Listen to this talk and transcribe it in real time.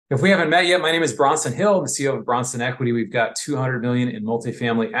If we haven't met yet, my name is Bronson Hill. I'm the CEO of Bronson Equity. We've got 200 million in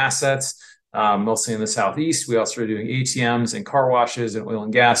multifamily assets, mostly in the Southeast. We also are doing ATMs and car washes and oil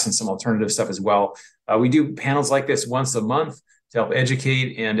and gas and some alternative stuff as well. We do panels like this once a month to help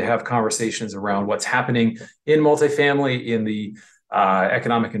educate and to have conversations around what's happening in multifamily in the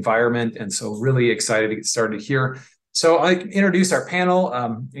economic environment. And so really excited to get started here. So I introduce our panel.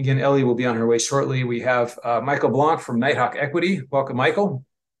 Again, Ellie will be on her way shortly. We have Michael Blanc from Nighthawk Equity. Welcome, Michael.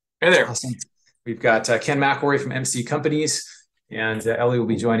 Hey there. Awesome. We've got Ken McElroy from MC Companies, and Ellie will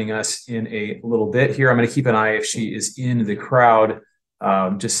be joining us in a little bit here. I'm going to keep an eye if she is in the crowd.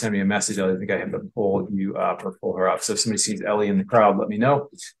 Just send me a message. I think I have to pull you up or pull her up. So if somebody sees Ellie in the crowd, let me know.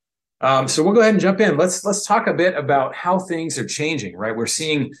 So we'll go ahead and jump in. Let's talk a bit about how things are changing, right? We're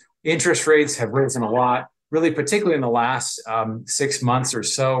seeing interest rates have risen a lot, really, particularly in the last 6 months or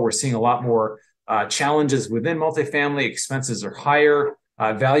so. We're seeing a lot more challenges within multifamily. Expenses are higher.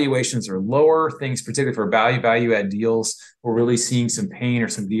 Valuations are lower. Things, particularly for value add deals, we're really seeing some pain or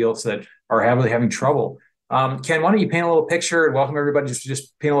some deals that are really having trouble. Ken, why don't you paint a little picture and welcome everybody?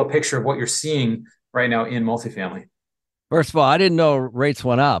 Just paint a little picture of what you're seeing right now in multifamily. First of all, I didn't know rates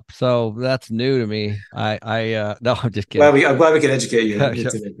went up, so that's new to me. No, I'm just kidding. I'm glad we could educate you Sure.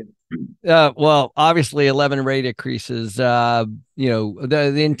 today. Well, obviously, 11 rate increases. The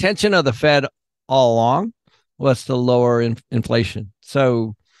intention of the Fed all along was to lower inflation.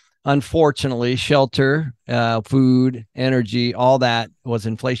 So, unfortunately, shelter, food, energy, all that was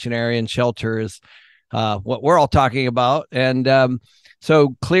inflationary, and shelter is what we're all talking about. And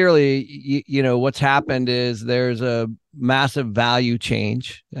so clearly, what's happened is there's a massive value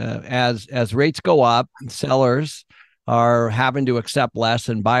change as rates go up. Sellers are having to accept less,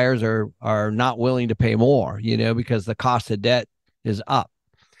 and buyers are not willing to pay more. Because the cost of debt is up.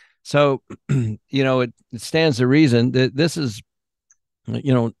 So, it stands to reason that this is,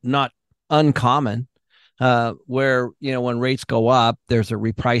 not uncommon. Where when rates go up, there's a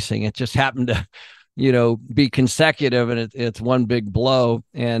repricing. It just happened to be consecutive, and it's one big blow,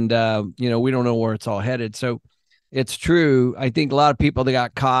 and we don't know where it's all headed. So it's true. I think a lot of people that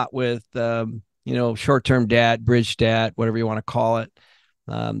got caught with short-term debt, bridge debt, whatever you want to call it,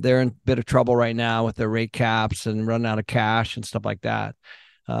 they're in a bit of trouble right now with their rate caps and running out of cash and stuff like that.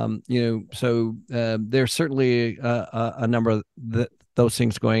 So there's certainly a number of those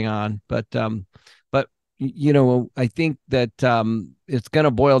things going on, but I think that it's going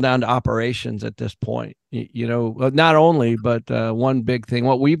to boil down to operations at this point. Not only, but one big thing,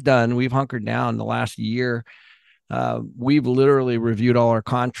 what we've done, we've hunkered down the last year. We've literally reviewed all our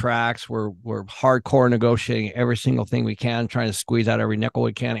contracts. We're hardcore negotiating every single thing we can, trying to squeeze out every nickel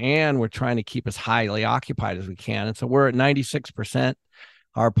we can, and we're trying to keep as highly occupied as we can. And so we're at 96%.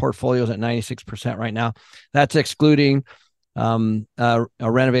 Our portfolio is at 96% right now. That's excluding a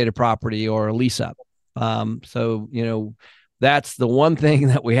renovated property or a lease up. So, that's the one thing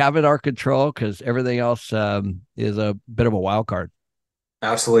that we have in our control, because everything else is a bit of a wild card.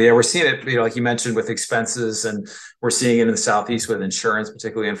 Absolutely. Yeah, we're seeing it, like you mentioned, with expenses, and we're seeing it in the Southeast with insurance,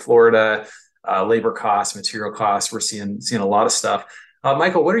 particularly in Florida, labor costs, material costs. We're seeing a lot of stuff.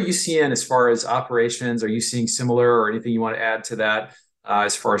 Michael, what are you seeing as far as operations? Are you seeing similar or anything you want to add to that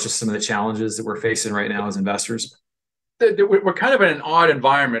as far as just some of the challenges that we're facing right now as investors? We're kind of in an odd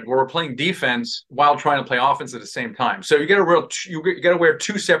environment where we're playing defense while trying to play offense at the same time. So you got to wear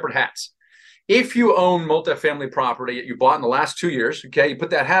two separate hats. If you own multifamily property that you bought in the last 2 years, okay, you put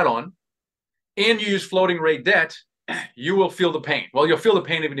that hat on, and you use floating rate debt, you will feel the pain. Well, you'll feel the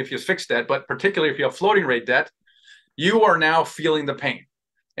pain even if you use fixed debt, but particularly if you have floating rate debt, you are now feeling the pain.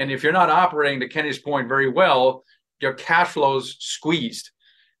 And if you're not operating, to Kenny's point, very well, your cash flow's squeezed.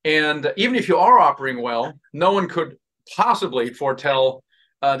 And even if you are operating well, no one could possibly foretell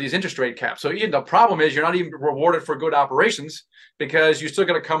these interest rate caps. So the problem is you're not even rewarded for good operations, because you're still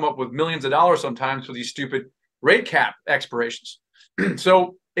going to come up with millions of dollars sometimes for these stupid rate cap expirations.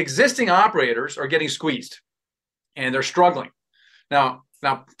 So existing operators are getting squeezed, and they're struggling. Now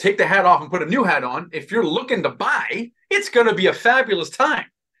take the hat off and put a new hat on. If you're looking to buy, it's going to be a fabulous time,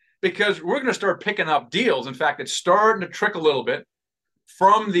 because we're going to start picking up deals. In fact, it's starting to trickle a little bit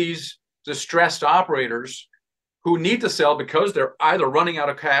from these distressed operators who need to sell because they're either running out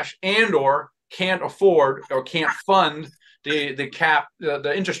of cash and or can't afford or can't fund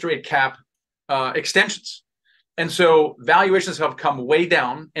the interest rate cap extensions. And so valuations have come way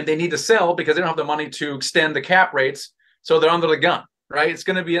down, and they need to sell because they don't have the money to extend the cap rates. So they're under the gun, right? It's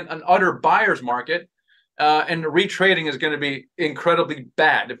going to be an utter buyer's market, and the retrading is going to be incredibly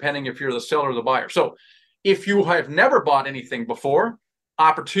bad, depending if you're the seller or the buyer. So if you have never bought anything before,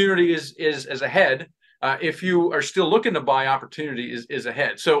 opportunity is ahead. if you are still looking to buy, opportunity is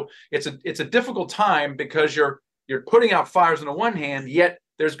ahead. So it's a difficult time because you're putting out fires on the one hand, yet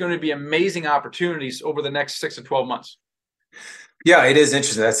there's going to be amazing opportunities over the next 6 to 12 months. Yeah, it is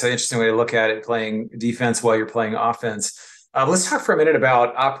interesting. That's an interesting way to look at it, playing defense while you're playing offense. Let's talk for a minute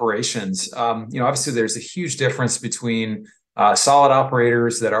about operations. Obviously there's a huge difference between solid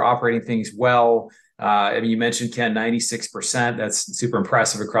operators that are operating things well. You mentioned, Ken, 96%. That's super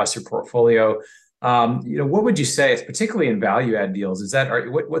impressive across your portfolio. What would you say, particularly in value add deals,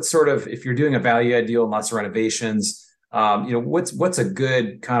 what sort of, if you're doing a value add deal and lots of renovations, what's a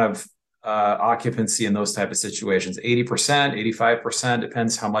good kind of occupancy in those type of situations? 80%, 85%,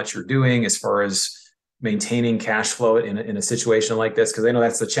 depends how much you're doing as far as maintaining cash flow in a situation like this. Because I know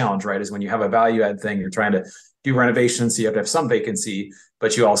that's the challenge, right? Is when you have a value add thing, you're trying to do renovations, so you have to have some vacancy,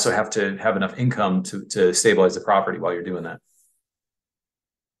 but you also have to have enough income to stabilize the property while you're doing that.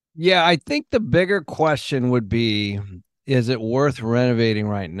 Yeah, I think the bigger question would be, is it worth renovating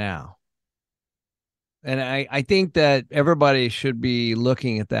right now? And I think that everybody should be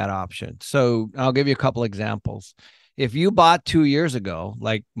looking at that option. So I'll give you a couple examples. If you bought 2 years ago,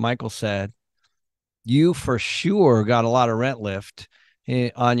 like Michael said, you for sure got a lot of rent lift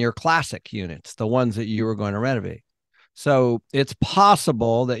on your classic units, the ones that you were going to renovate. So it's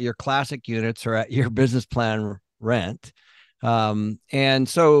possible that your classic units are at your business plan rent. And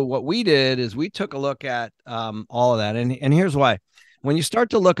so what we did is we took a look at all of that. And here's why. When you start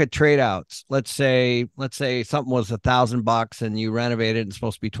to look at trade outs, let's say something was $1,000 and you renovated and it's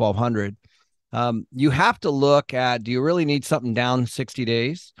supposed to be 1,200. You have to look at, do you really need something down 60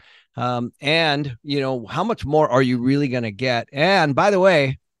 days? And how much more are you really going to get? And by the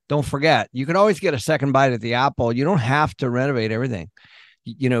way, don't forget, you can always get a second bite at the apple. You don't have to renovate everything.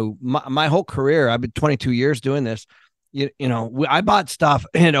 My whole career, I've been 22 years doing this. I bought stuff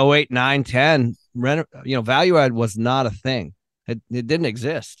in 08, 9, 10. Value add was not a thing. It didn't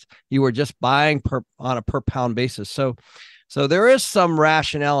exist. You were just buying on a per pound basis. So there is some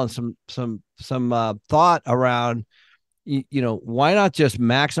rationale and some thought around, why not just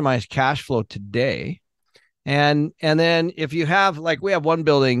maximize cash flow today? And then if you have, like, we have one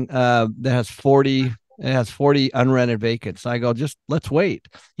building that has 40 unrented vacants. I go, just let's wait,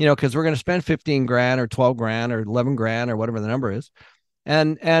 because we're going to spend 15 grand or 12 grand or 11 grand or whatever the number is.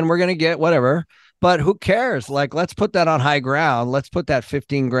 And we're going to get whatever, but who cares? Like, let's put that on high ground. Let's put that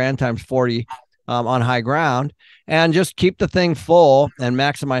 15 grand times 40 on high ground and just keep the thing full and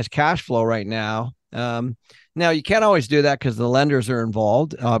maximize cash flow right now. Now you can't always do that because the lenders are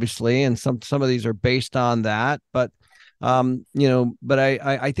involved, obviously, and some of these are based on that. But but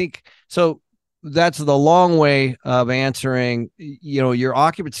I think so. That's the long way of answering. Your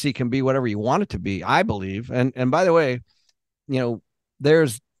occupancy can be whatever you want it to be, I believe. And by the way,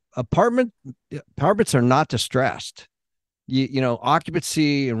 there's apartments are not distressed.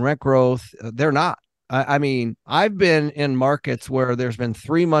 Occupancy and rent growth, they're not. I mean, I've been in markets where there's been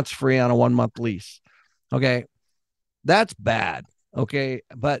 3 months free on a 1 month lease. Okay. That's bad. Okay.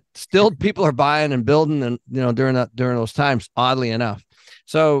 But still people are buying and building and, during those times, oddly enough.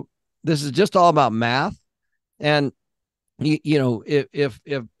 So this is just all about math. And,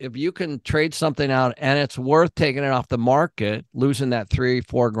 if you can trade something out and it's worth taking it off the market, losing that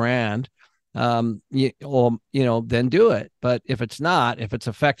 3-4 grand, then do it. But if it's not, if it's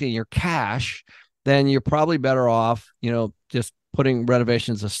affecting your cash, then you're probably better off, just putting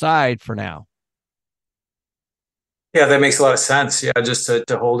renovations aside for now. Yeah, that makes a lot of sense. Yeah, just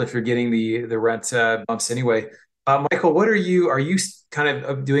to hold if you're getting the rent bumps anyway. Michael, are you kind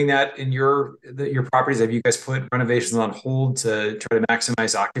of doing that in your properties? Have you guys put renovations on hold to try to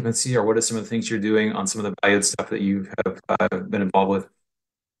maximize occupancy, or what are some of the things you're doing on some of the valued stuff that you have been involved with?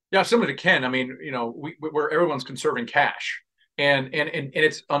 Yeah, similar to Ken. I mean, where everyone's conserving cash, and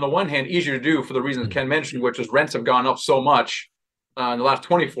it's on the one hand easier to do for the reasons Ken mentioned, which is rents have gone up so much in the last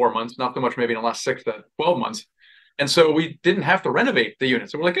 24 months, not so much maybe in the last 6 to 12 months. And so we didn't have to renovate the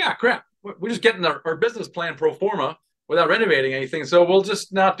units. So we're like, yeah, crap. We're just getting our business plan pro forma without renovating anything. So we'll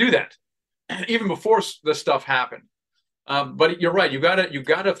just not do that, even before this stuff happened. But you're right. You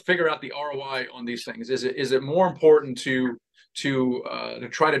gotta figure out the ROI on these things. Is it more important to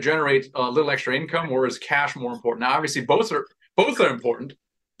try to generate a little extra income, or is cash more important? Now, obviously, both are important.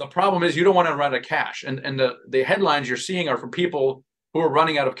 The problem is you don't want to run out of cash, and the headlines you're seeing are from people who are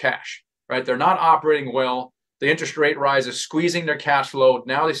running out of cash. Right? They're not operating well. The interest rate rise is squeezing their cash flow.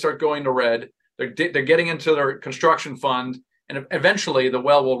 Now they start going to red. They're getting into their construction fund, and eventually the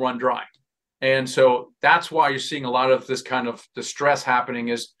well will run dry. And so that's why you're seeing a lot of this kind of distress happening,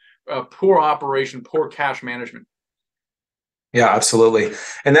 is poor operation, poor cash management. Yeah, absolutely.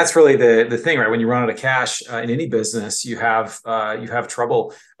 And that's really the thing, right? When you run out of cash in any business, you have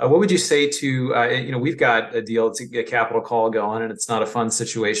trouble. What would you say to we've got a deal, it's a capital call going, and it's not a fun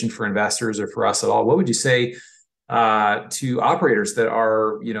situation for investors or for us at all. What would you say to operators that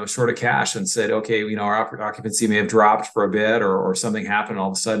are short of cash and said, okay, our occupancy may have dropped for a bit, or something happened,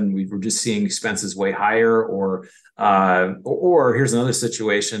 all of a sudden we were just seeing expenses way higher, or here's another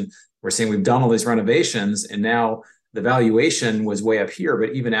situation, we're seeing we've done all these renovations and now the valuation was way up here,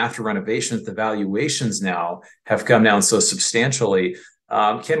 but even after renovations, the valuations now have come down so substantially.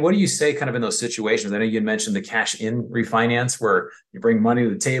 Ken, what do you say kind of in those situations? I know you mentioned the cash in refinance where you bring money to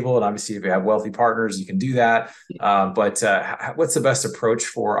the table, and obviously if you have wealthy partners, you can do that. But what's the best approach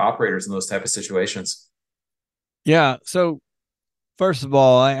for operators in those type of situations? Yeah. So first of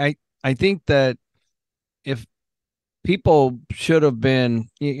all, I think that if people should have been,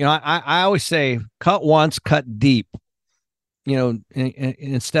 I always say cut once, cut deep,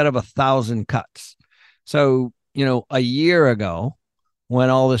 instead of 1,000 cuts. So, a year ago when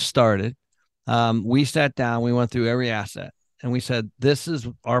all this started, we sat down, we went through every asset and we said, this is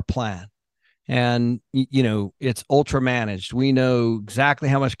our plan. And, it's ultra managed. We know exactly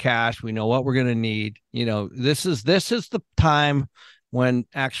how much cash, we know what we're going to need. This is the time when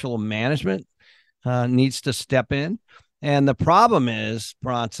actual management needs to step in. And the problem is,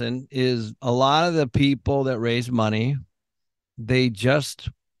 Bronson, is a lot of the people that raise money, they just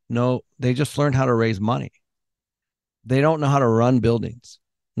learned how to raise money. They don't know how to run buildings.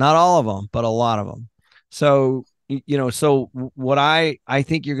 Not all of them, but a lot of them. So, so what I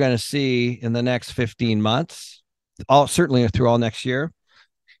think you're going to see in the next 15 months, certainly through all next year,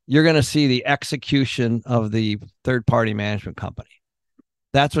 you're going to see the execution of the third-party management company.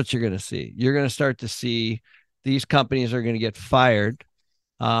 That's what you're going to see. You're going to start to see these companies are going to get fired.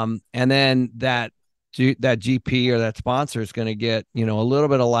 And then that GP or that sponsor is going to get, a little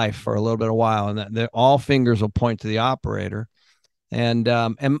bit of life for a little bit of while. And that all fingers will point to the operator. And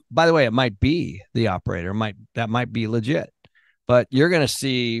by the way, it might be the operator, that might be legit, but you're going to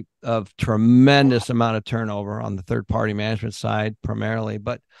see a tremendous amount of turnover on the third party management side primarily.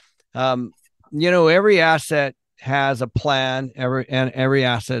 But, every asset has a plan, every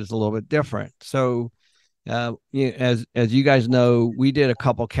asset is a little bit different. So, as you guys know, we did a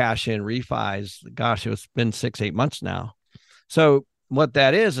couple cash in refis. Gosh, it's been 6-8 months now. So what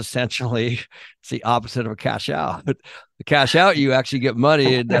that is essentially, it's the opposite of a cash out. The cash out, you actually get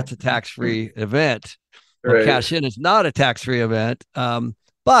money, and that's a tax-free event. Right. Well, cash in is not a tax-free event.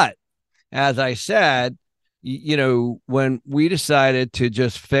 But as I said, when we decided to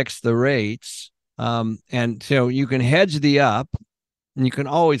just fix the rates, and so you can hedge the up, and you can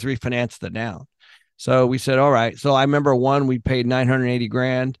always refinance the down. So we said, all right. So I remember we paid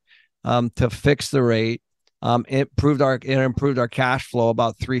 $980,000 to fix the rate. It improved our cash flow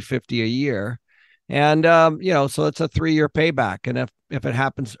about $350 a year. And, so it's a 3-year payback. And if it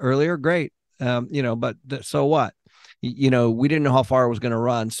happens earlier, great. But so what? We didn't know how far it was going to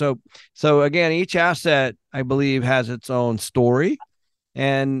run. So again, each asset, I believe, has its own story.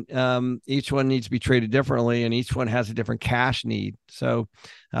 And each one needs to be treated differently, and each one has a different cash need. So,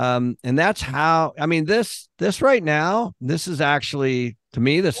 and that's how, this right now, this is actually, to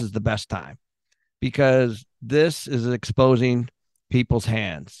me, this is the best time, because this is exposing people's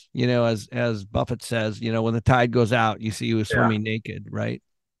hands. As Buffett says, when the tide goes out, you see who's swimming naked, right?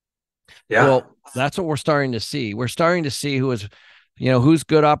 Yeah. Well, that's what we're starting to see. We're starting to see who's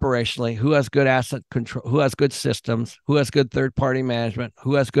good operationally, who has good asset control, who has good systems, who has good third-party management,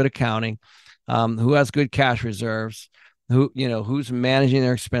 who has good accounting, who has good cash reserves, who's managing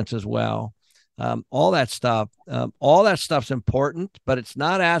their expenses well. All that stuff's important, but it's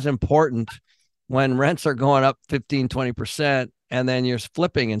not as important when rents are going up 15, 20%, and then you're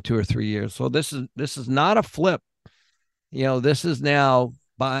flipping in 2 or 3 years. So this is not a flip. This is now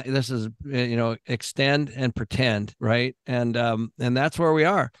extend and pretend, right? And that's where we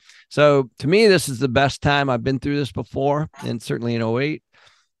are. So to me, this is the best time. I've been through this before, and certainly in 2008.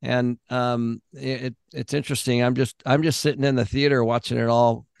 And it's interesting. I'm just sitting in the theater watching it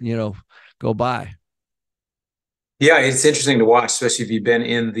all, go by. Yeah, it's interesting to watch, especially if you've been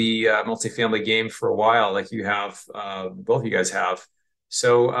in the multifamily game for a while, like you have, both of you guys have.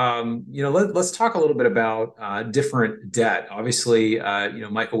 So, let's talk a little bit about different debt. Obviously,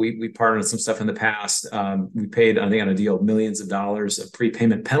 Michael, we partnered on some stuff in the past. We paid, I think, on a deal, millions of dollars of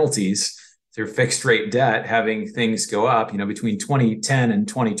prepayment penalties through fixed rate debt, having things go up. Between 2010 and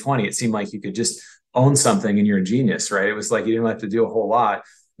 2020, it seemed like you could just own something and you're a genius, right? It was like you didn't have to do a whole lot.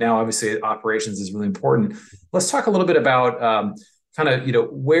 Now, obviously, operations is really important. Let's talk a little bit about kind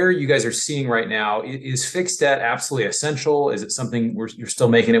of, where you guys are seeing right now, is fixed debt absolutely essential? Is it something where you're still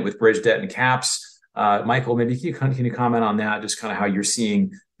making it with bridge debt and caps? Michael, maybe can you comment on that, just kind of how you're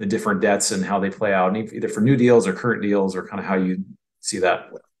seeing the different debts and how they play out, either for new deals or current deals, or kind of how you see that?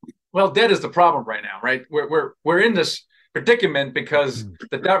 Well, debt is the problem right now, right? We're in this predicament because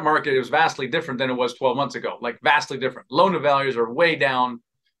the debt market is vastly different than it was 12 months ago, like vastly different. Loan to values are way down,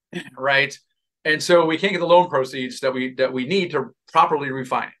 right? And so we can't get the loan proceeds that we need to properly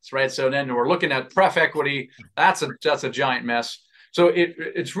refinance, right? So then we're looking at pref equity. That's a giant mess. So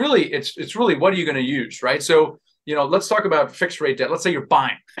it's really what are you going to use, right? So let's talk about fixed rate debt. Let's say you're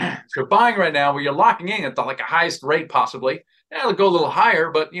buying. So you're buying right now where you're locking in at the highest rate possibly. Yeah, it'll go a little higher,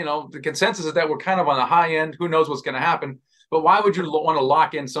 but the consensus is that we're kind of on the high end. Who knows what's going to happen? But why would you want to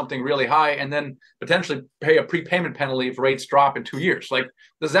lock in something really high and then potentially pay a prepayment penalty if rates drop in 2 years?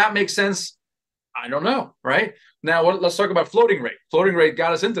 Does that make sense? I don't know, right? Now, let's talk about floating rate. Floating rate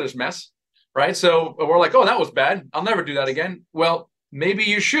got us into this mess, right? So we're like, oh, that was bad. I'll never do that again. Well, maybe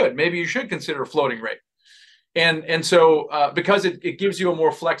you should. Maybe you should consider a floating rate. And so because it gives you a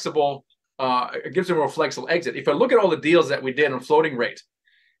more flexible exit. If I look at all the deals that we did on floating rate,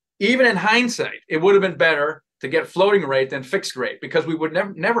 even in hindsight, it would have been better to get floating rate than fixed rate, because we would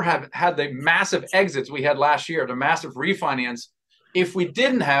never have had the massive exits we had last year, the massive refinance, if we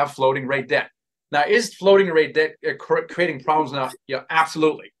didn't have floating rate debt. Now, is floating rate debt creating problems now? Yeah,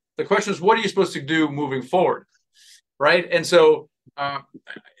 absolutely. The question is, what are you supposed to do moving forward, right? And so,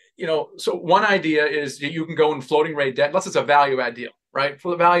 so one idea is that you can go in floating rate debt. Unless it's a value add deal, right?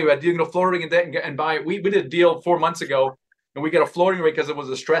 For the value add deal, you can go floating rate debt and buy it. We did a deal 4 months ago, and we get a floating rate because it was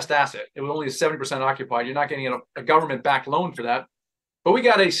a stressed asset. It was only 70% occupied. You're not getting a government-backed loan for that. But we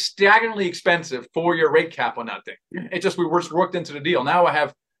got a staggeringly expensive 4-year rate cap on that thing. It just, we worked into the deal. Now I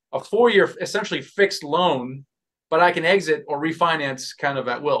have a 4-year essentially fixed loan, but I can exit or refinance kind of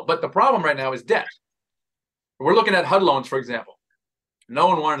at will. But the problem right now is debt. We're looking at HUD loans, for example. No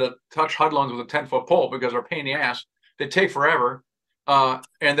one wanted to touch HUD loans with a 10-foot pole because they're a pain in the ass. They take forever, and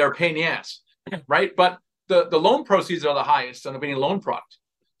they're a pain in the ass, right? But the loan proceeds are the highest on any loan product.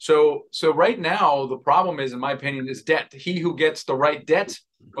 So right now, the problem is, in my opinion, is debt. He who gets the right debt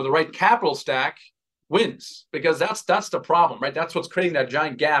or the right capital stack wins, because that's the problem, right? That's what's creating that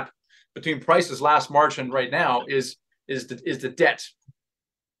giant gap between prices last March and right now is the debt.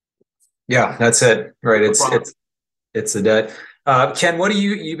 Yeah, that's it. Right. It's the debt. Ken, what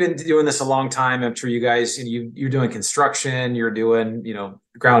you've been doing this a long time. I'm sure you guys, you're doing construction, you're doing,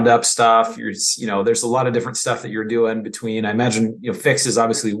 ground up stuff. There's a lot of different stuff that you're doing between, I imagine, fixed is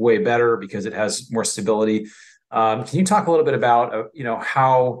obviously way better because it has more stability. Can you talk a little bit about,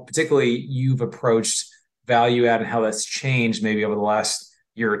 how particularly you've approached value add and how that's changed maybe over the last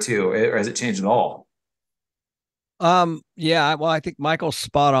year or two, or has it changed at all? Yeah, well, I think Michael's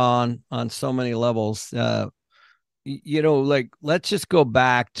spot on so many levels. Let's just go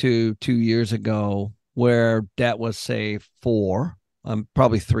back to 2 years ago where debt was, say, 4,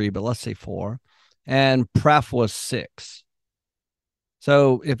 probably 3, but let's say 4, and pref was 6.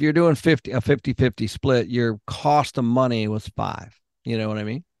 So if you're doing a 50-50 split, your cost of money was 5. You know what I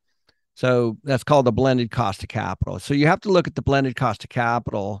mean? So that's called the blended cost of capital. So you have to look at the blended cost of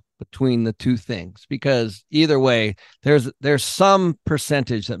capital between the two things, because either way, there's some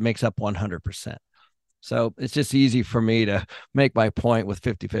percentage that makes up 100%. So it's just easy for me to make my point with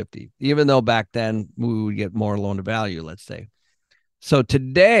 50-50, even though back then we would get more loan to value, let's say. So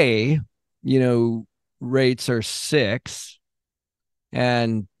today, rates are 6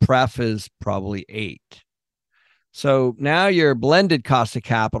 and pref is probably 8. So now your blended cost of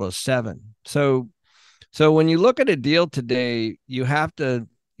capital is 7. So when you look at a deal today, you have to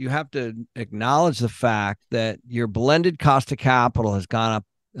acknowledge the fact that your blended cost of capital has gone up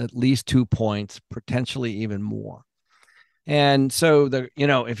at least 2 points, potentially even more. And so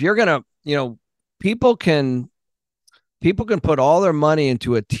if you're going to, people can put all their money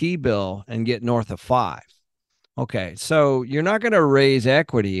into a T-bill and get north of 5. Okay. So you're not going to raise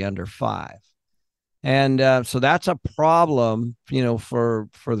equity under 5. And so that's a problem, now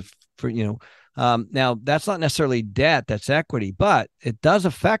that's not necessarily debt, that's equity, but it does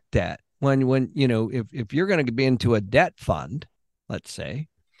affect debt when if you're going to be into a debt fund, let's say,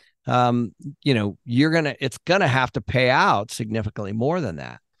 it's going to have to pay out significantly more than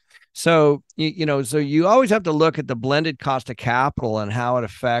that. So, so you always have to look at the blended cost of capital and how it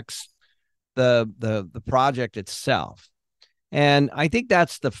affects the project itself. And I think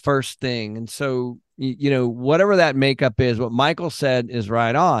that's the first thing. And so, whatever that makeup is, what Michael said is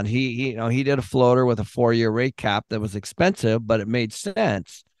right on. He did a floater with a 4-year rate cap that was expensive, but it made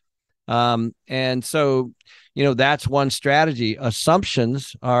sense. And so, that's one strategy.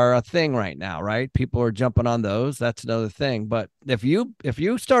 Assumptions are a thing right now, right? People are jumping on those. That's another thing. But if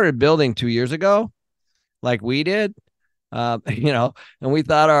you started building 2 years ago, like we did, and we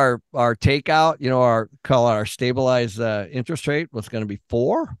thought our takeout, our stabilized interest rate was going to be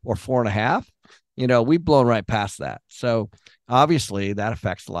 4 or 4.5. We've blown right past that. So obviously that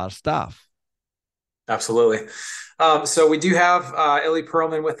affects a lot of stuff. Absolutely. So we do have Ellie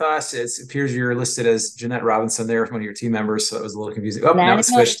Perlman with us. It appears you're listed as Jeanette Robinson there, one of your team members. So it was a little confusing. Oh, now it's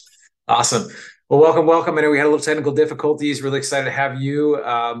switched. Awesome. Well, welcome. I know we had a little technical difficulties. Really excited to have you.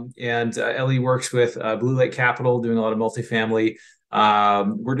 And Ellie works with Blue Lake Capital, doing a lot of multifamily.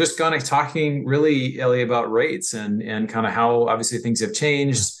 We're just going to talking really, Ellie, about rates and kind of how obviously things have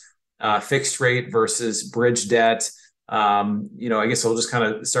changed, fixed rate versus bridge debt. I guess I'll just kind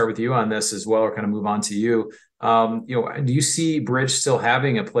of start with you on this as well, or kind of move on to you. Do you see bridge still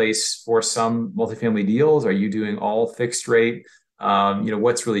having a place for some multifamily deals? Are you doing all fixed rate?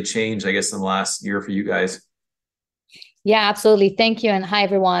 What's really changed, I guess, in the last year for you guys? Yeah, absolutely. Thank you. And hi,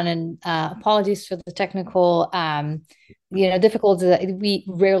 everyone. And apologies for the technical, difficulties. We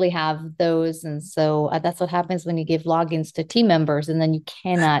rarely have those. And so that's what happens when you give logins to team members and then you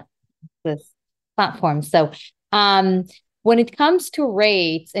cannot this platform. So when it comes to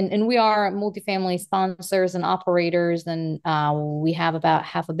rates, and we are multifamily sponsors and operators, and we have about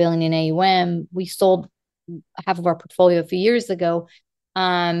 $500 million in AUM. We sold half of our portfolio a few years ago.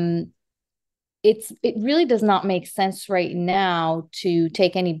 It really does not make sense right now to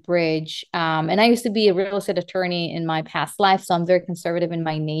take any bridge. And I used to be a real estate attorney in my past life, so I'm very conservative in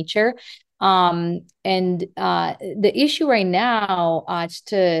my nature. And the issue right now,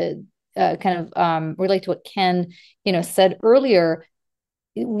 to kind of relate to what Ken, said earlier,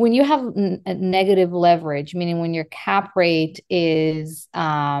 when you have a negative leverage, meaning when your cap rate is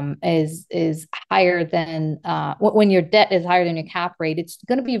higher than when your debt is higher than your cap rate, it's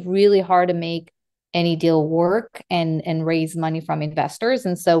going to be really hard to make any deal work and raise money from investors.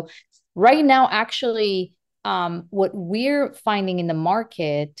 And so right now, actually, what we're finding in the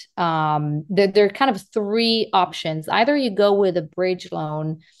market, there are kind of three options. Either you go with a bridge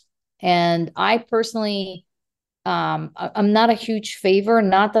loan, and I personally, I'm not a huge favor,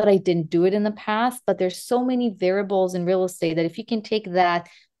 not that I didn't do it in the past, but there's so many variables in real estate that if you can take that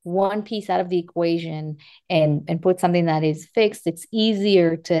one piece out of the equation and put something that is fixed, it's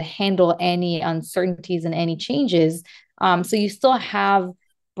easier to handle any uncertainties and any changes. So you still have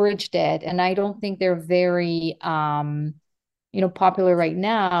bridge debt, and I don't think they're very popular right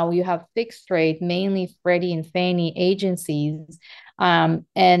now. You have fixed rate, mainly Freddie and Fannie agencies.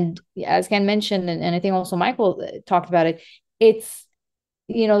 And as Ken mentioned, and I think also Michael talked about it, it's,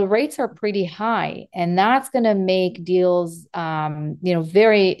 the rates are pretty high, and that's going to make deals, it's going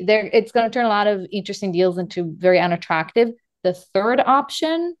to turn a lot of interesting deals into very unattractive. The third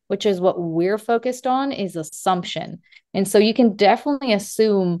option, which is what we're focused on, is assumption. And so you can definitely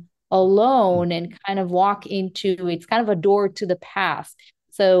assume a loan and kind of walk into, it's kind of a door to the past.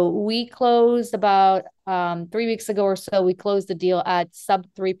 So we closed about 3 weeks ago or so, we closed the deal at sub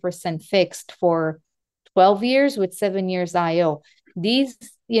 3% fixed for 12 years with 7 years IO. These,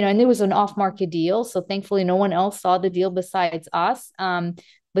 and it was an off-market deal. So thankfully no one else saw the deal besides us.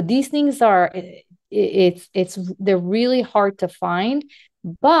 But these things are, they're really hard to find.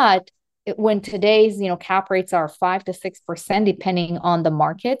 But when today's, cap rates are 5 to 6%, depending on the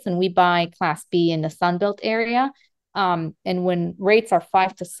markets, and we buy Class B in the Sunbelt area. And when rates are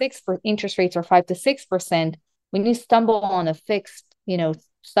 5 to 6 for interest rates are 5 to 6%, when you stumble on a fixed,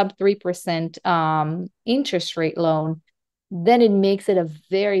 sub 3% interest rate loan, then it makes it a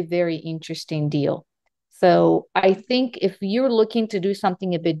very, very interesting deal. So I think if you're looking to do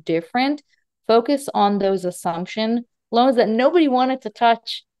something a bit different, focus on those assumption loans that nobody wanted to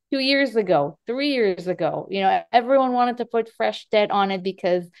touch 2 years ago, 3 years ago. Everyone wanted to put fresh debt on it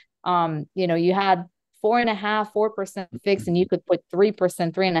because, you had 4.5%, 4% fixed, and you could put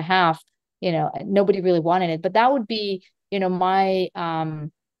 3%, 3.5%. Nobody really wanted it. But that would be, my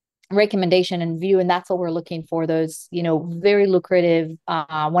recommendation and view. And that's what we're looking for, those, very lucrative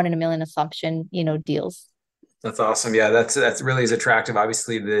 1 in a million assumption, deals. That's awesome. Yeah, that's really is attractive.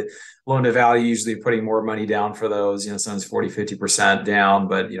 Obviously, the loan to value, usually putting more money down for those, sometimes 40, 50% down.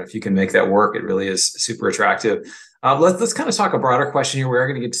 But, if you can make that work, it really is super attractive. Let's kind of talk a broader question here. We're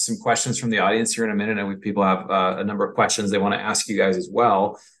going to get to some questions from the audience here in a minute. And people have a number of questions they want to ask you guys as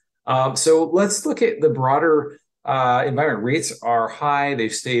well. So let's look at the broader environment. Rates are high.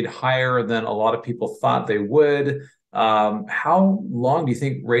 They've stayed higher than a lot of people thought they would. How long do you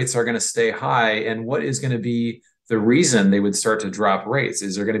think rates are going to stay high, and what is going to be the reason they would start to drop rates?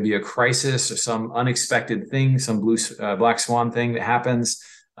 Is there going to be a crisis or some unexpected thing, some black swan thing that happens?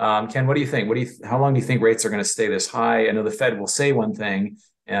 Ken, what do you think? How long do you think rates are going to stay this high? I know the Fed will say one thing.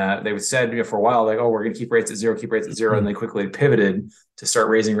 They would said, for a while, like, oh, we're going to keep rates at zero, and they quickly pivoted to start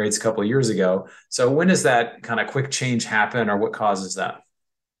raising rates a couple of years ago. So when does that kind of quick change happen, or what causes that?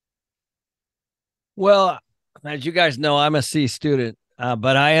 Well, as you guys know, I'm a C student,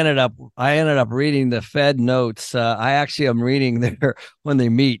 but I ended up reading the Fed notes. I actually am reading there when they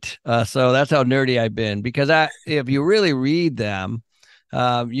meet. So that's how nerdy I've been, because if you really read them,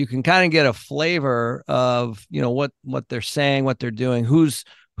 you can kind of get a flavor of, what they're saying, what they're doing, who's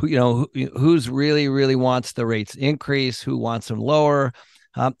really wants the rates increase, who wants them lower.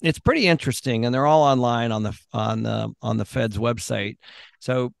 It's pretty interesting, and they're all online on the Fed's website.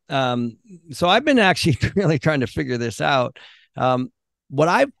 So I've been actually really trying to figure this out. What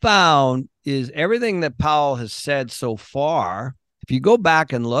I've found is everything that Powell has said so far, if you go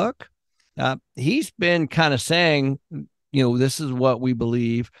back and look, he's been kind of saying, this is what we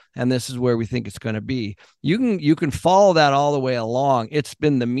believe, and this is where we think it's going to be. You can follow that all the way along. It's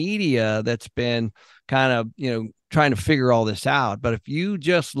been the media that's been kind of, trying to figure all this out. But if you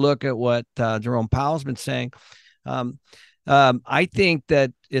just look at what Jerome Powell's been saying, I think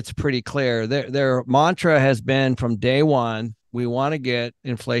that it's pretty clear. Their mantra has been from day one, we want to get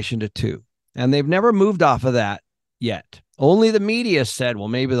inflation to 2%. And they've never moved off of that yet. Only the media said, well,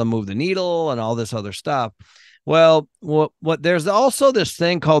 maybe they'll move the needle and all this other stuff. Well, what there's also this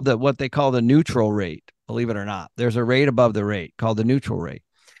thing called what they call the neutral rate. Believe it or not, there's a rate above the rate called the neutral rate.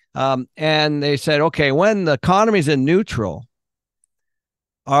 And they said, okay, when the economy's in neutral,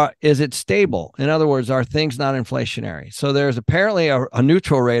 is it stable? In other words, are things not inflationary? So there's apparently a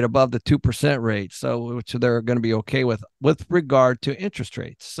neutral rate above the 2% rate, which they're going to be okay with regard to interest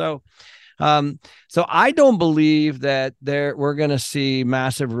rates. So I don't believe that we're going to see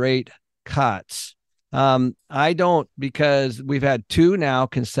massive rate cuts. I don't, because we've had 2 now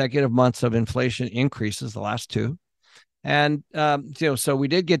consecutive months of inflation increases, the last 2. And, so we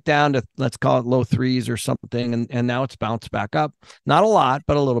did get down to, let's call it low 3s or something. And now it's bounced back up, not a lot,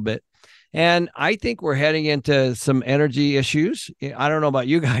 but a little bit. And I think we're heading into some energy issues. I don't know about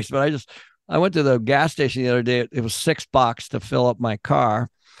you guys, but I went to the gas station the other day. It was $6 to fill up my car.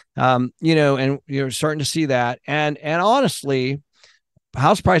 And you're starting to see that. And honestly,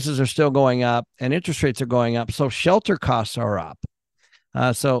 house prices are still going up and interest rates are going up. So shelter costs are up.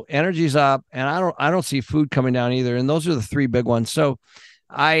 So energy's up, and I don't see food coming down either. And those are the 3 big ones. So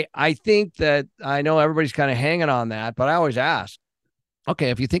I think that, I know everybody's kind of hanging on that, but I always ask, okay,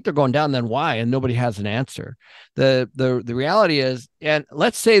 if you think they're going down, then why? And nobody has an answer. The reality is, and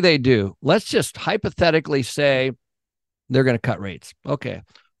let's say they do, let's just hypothetically say they're going to cut rates. Okay.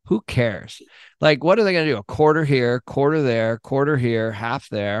 Who cares? Like, what are they going to do? A quarter here, quarter there, quarter here, half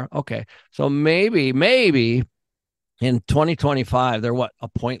there. Okay. So maybe in 2025, they're a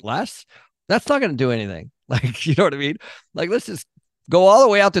point less? That's not going to do anything. Like, you know what I mean? Like, let's just go all the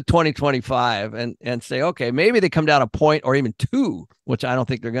way out to 2025 and say, okay, maybe they come down a point or even 2, which I don't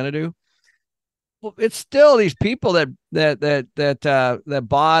think they're going to do. Well, it's still these people that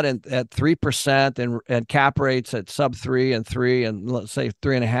bought at 3% and cap rates at sub 3 and 3 and let's say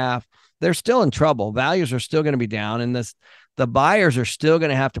 3.5. They're still in trouble. Values are still going to be down, and the buyers are still going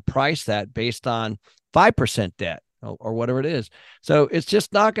to have to price that based on 5% debt or whatever it is. So it's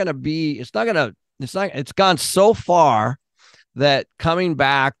just not going to be. It's gone so far that coming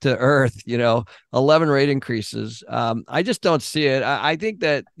back to earth, 11 rate increases. I just don't see it. I think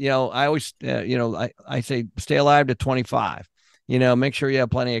that, I always, I say stay alive to 25, make sure you have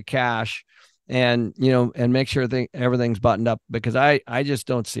plenty of cash and make sure everything's buttoned up, because I just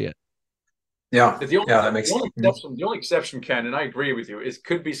don't see it. Yeah. That makes sense. The only exception, Ken, and I agree with you, is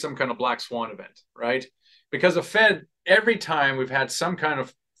could be some kind of black swan event, right? Because the Fed, every time we've had some kind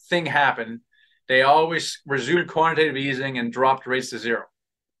of thing happen, they always resumed quantitative easing and dropped rates to 0.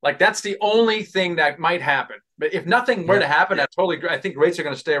 Like, that's the only thing that might happen. But if nothing were to happen, I think rates are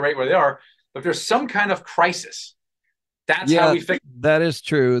going to stay right where they are. But if there's some kind of crisis, that's how we fix it. That is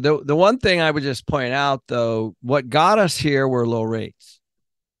true. The one thing I would just point out, though, what got us here were low rates.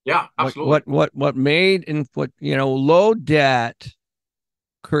 Yeah, absolutely. What made low debt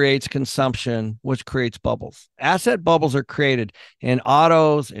creates consumption, which creates bubbles. Asset bubbles are created in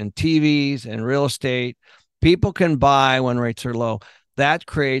autos and TVs and real estate. People can buy when rates are low. That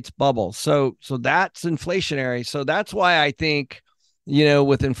creates bubbles. So that's inflationary. So that's why I think,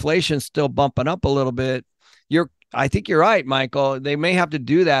 with inflation still bumping up a little bit, I think you're right, Michael. They may have to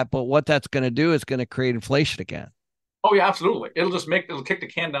do that, but what that's going to do is going to create inflation again. Oh yeah, absolutely. It'll kick the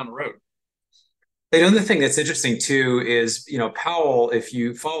can down the road. Another thing that's interesting too is, Powell, if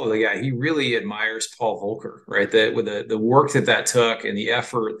you follow the guy, he really admires Paul Volcker, right? That with the work that took and the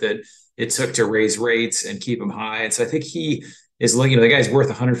effort that it took to raise rates and keep them high. And so I think he is looking, the guy's worth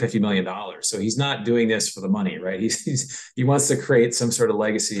 $150 million. So he's not doing this for the money, right? He wants to create some sort of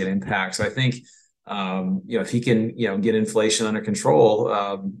legacy and impact. So I think, if he can, get inflation under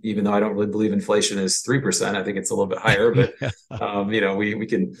control, even though I don't really believe inflation is 3%, I think it's a little bit higher, but, we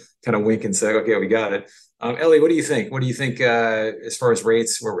can kind of wink and say, okay, we got it. Ellie, what do you think? What do you think, as far as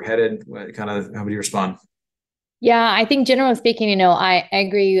rates, where we're headed, how would you respond? Yeah, I think generally speaking, I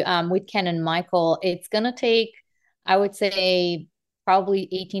agree with Ken and Michael. It's going to take, I would say, probably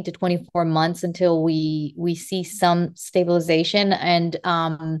 18 to 24 months until we see some stabilization. And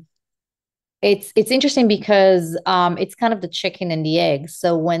it's interesting because it's kind of the chicken and the egg.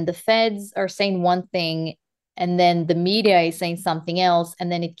 So when the feds are saying one thing and then the media is saying something else,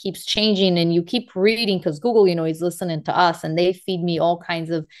 and then it keeps changing, and you keep reading because Google, is listening to us, and they feed me all kinds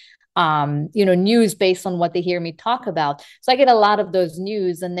of news based on what they hear me talk about. So I get a lot of those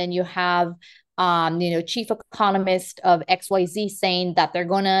news, and then you have chief economist of XYZ saying that they're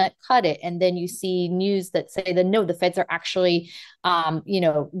going to cut it. And then you see news that say that no, the feds are actually,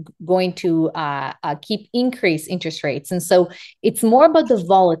 going to keep increase interest rates. And so it's more about the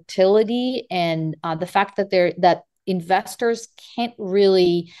volatility and the fact that investors can't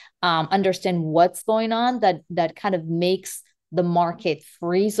really understand what's going on, that kind of makes the market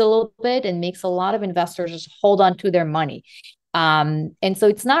freeze a little bit and makes a lot of investors just hold on to their money. And so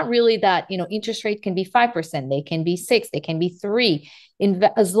it's not really that, interest rate can be 5%, they can be 6, they can be 3.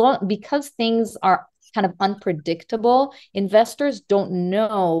 Because things are kind of unpredictable, investors don't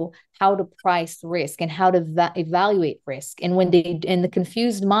know how to price risk and how to evaluate risk. And the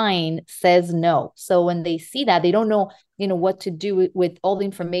confused mind says no. So when they see that, they don't know, what to do with all the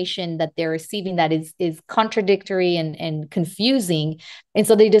information that they're receiving that is contradictory and confusing. And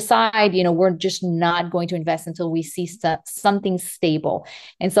so they decide, we're just not going to invest until we see something stable.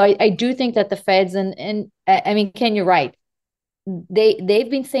 And so I do think that the feds and I mean, Ken, you're right. They've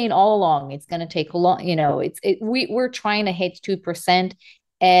been saying all along it's going to take a long, we're trying to hit 2%.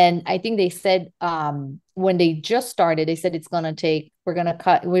 And I think they said when they just started, they said we're going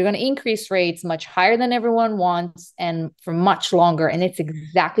to increase rates much higher than everyone wants and for much longer. And it's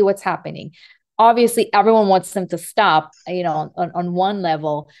exactly what's happening. Obviously, everyone wants them to stop, on one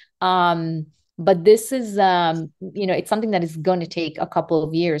level. But this is, it's something that is going to take a couple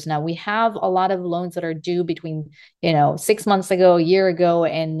of years. Now, we have a lot of loans that are due between, 6 months ago, a year ago,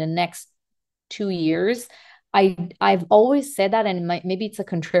 and the next 2 years. I've always said that, and maybe it's a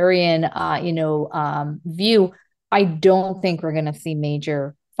contrarian, view. I don't think we're going to see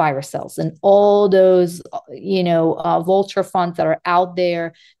major fire sales and all those, vulture funds that are out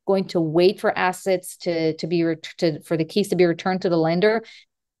there going to wait for assets for the keys to be returned to the lender.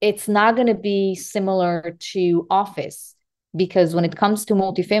 It's not going to be similar to office, because when it comes to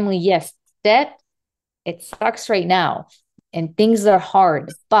multifamily, yes, debt, it sucks right now and things are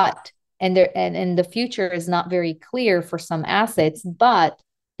hard, but and the future is not very clear for some assets, but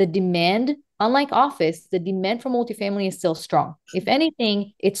the demand, unlike office, the demand for multifamily is still strong. If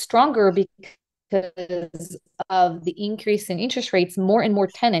anything, it's stronger because of the increase in interest rates. More and more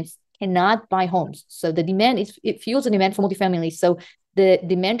tenants cannot buy homes. So it fuels the demand for multifamily. So the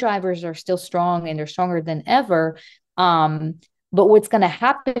demand drivers are still strong, and they're stronger than ever. But what's going to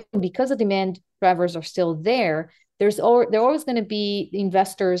happen, because the demand drivers are still there, there are always going to be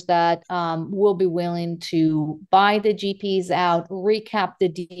investors that will be willing to buy the GPs out, recap the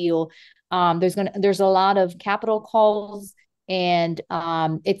deal. There's a lot of capital calls, and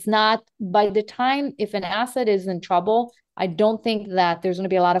it's not, by the time, if an asset is in trouble, I don't think that there's going to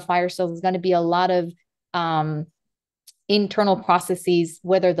be a lot of fire sales. There's going to be a lot of internal processes,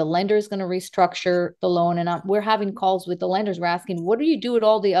 whether the lender is going to restructure the loan. And we're having calls with the lenders. We're asking, what do you do with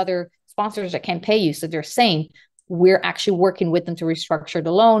all the other sponsors that can't pay you? So they're saying, we're actually working with them to restructure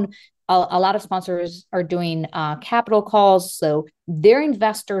the loan. A lot of sponsors are doing capital calls. So their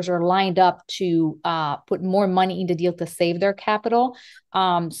investors are lined up to put more money in the deal to save their capital.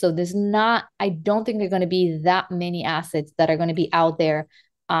 So I don't think there are going to be that many assets that are going to be out there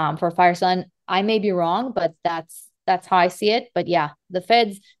for fire sale. And I may be wrong, but that's how I see it. But yeah, the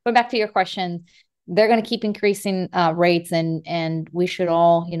feds, going back to your question, they're going to keep increasing rates, and we should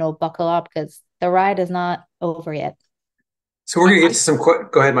all, buckle up, because the ride is not over yet. So we're going to get to some. Go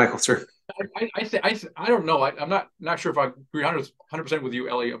ahead, Michael, sir. I don't know. I'm not sure if I agree 100% with you,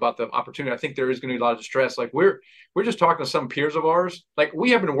 Ellie, about the opportunity. I think there is going to be a lot of distress. Like we're just talking to some peers of ours. Like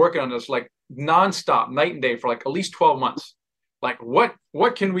we have been working on this like nonstop, night and day, for like at least 12 months. Like what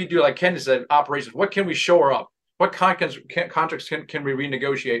can we do? Like Ken said, operations. What can we shore up? What contracts can we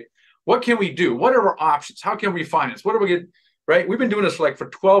renegotiate? What can we do? What are our options? How can we finance? What do we get? Right? We've been doing this for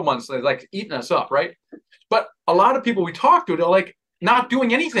 12 months, like eating us up, right? But a lot of people we talk to, they're like not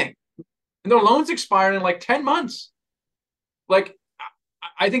doing anything. And their loans expire in like 10 months. Like,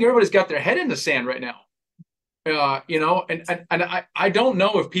 I think everybody's got their head in the sand right now. And I don't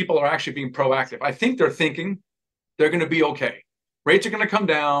know if people are actually being proactive. I think they're thinking they're going to be okay. Rates are going to come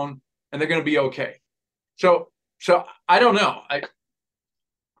down and they're going to be okay. So I don't know.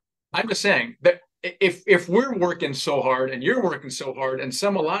 I'm just saying that if we're working so hard and you're working so hard and a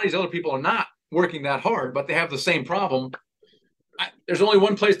lot of these other people are not working that hard, but they have the same problem, there's only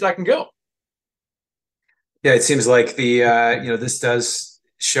one place that I can go. Yeah, it seems like this does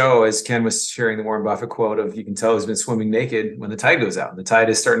show, as Ken was sharing the Warren Buffett quote of, you can tell who's been swimming naked when the tide goes out. The tide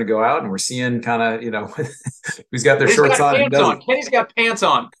is starting to go out, and we're seeing kind of, who's got their shorts on. Kenny's got pants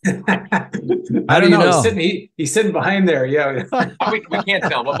on. I don't know. He's sitting behind there. Yeah. we can't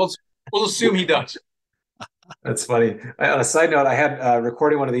tell, but we'll assume he does. That's funny. On a side note, I had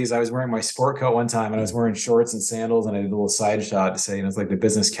recording one of these. I was wearing my sport coat one time, and I was wearing shorts and sandals, and I did a little side shot to say, it's like the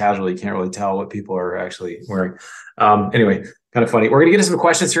business casual. You can't really tell what people are actually wearing. Anyway, kind of funny. We're going to get into some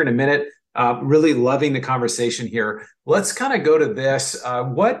questions here in a minute. Really loving the conversation here. Let's kind of go to this.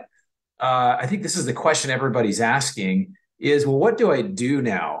 I think this is the question everybody's asking is, well, what do I do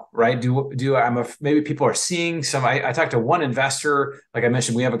now, right? Maybe people are seeing some, I talked to one investor, like I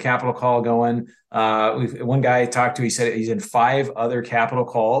mentioned, we have a capital call going. One guy I talked to, he said he's in 5 other capital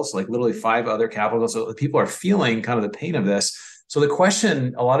calls, like literally 5 other capital calls. So people are feeling kind of the pain of this. So the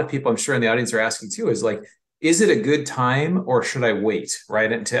question a lot of people I'm sure in the audience are asking too is like, is it a good time or should I wait,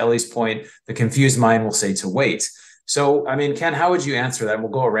 right? And to Ellie's point, the confused mind will say to wait. So, I mean, Ken, how would you answer that?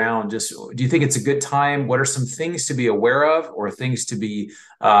 We'll go around. Just, do you think it's a good time? What are some things to be aware of, or things to be,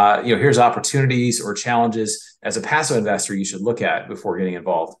 here's opportunities or challenges as a passive investor you should look at before getting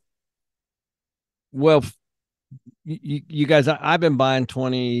involved? Well, you guys, I've been buying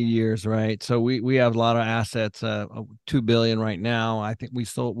 20 years, right? So we have a lot of assets, $2 billion right now. I think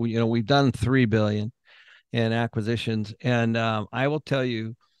we've done $3 billion in acquisitions, and I will tell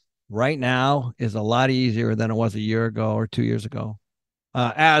you, right now is a lot easier than it was a year ago or 2 years ago,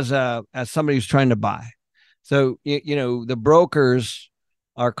 as somebody who's trying to buy. So the brokers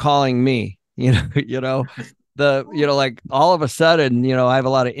are calling me. Like all of a sudden, I have a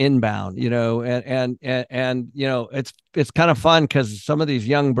lot of inbound. And it's kind of fun because some of these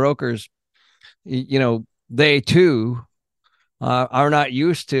young brokers, they too are not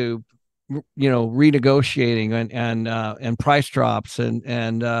used to renegotiating and price drops and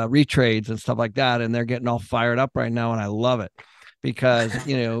retrades and stuff like that, and they're getting all fired up right now, and I love it because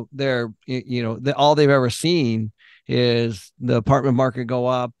they're all they've ever seen is the apartment market go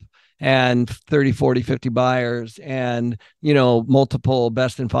up and 30, 40, 50 buyers and multiple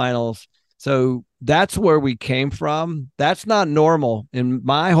best and finals. So that's where we came from. That's not normal in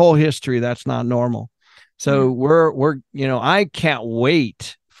my whole history. That's not normal. So we're I can't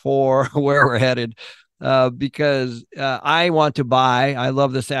wait for where we're headed, because I want to buy. I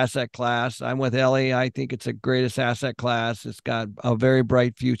love this asset class. I'm with Ellie. I think it's the greatest asset class. It's got a very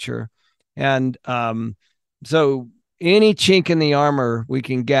bright future. And so any chink in the armor we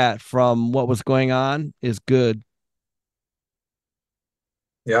can get from what was going on is good.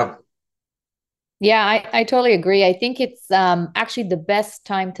 Yeah. Yeah, I totally agree. I think it's actually the best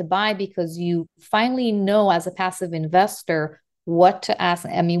time to buy because you finally know as a passive investor what to ask.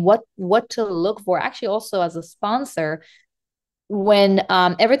 I mean, what to look for. Actually, also as a sponsor, when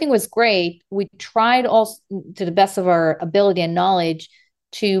everything was great, we tried also to the best of our ability and knowledge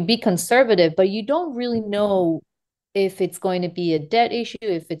to be conservative, but you don't really know if it's going to be a debt issue,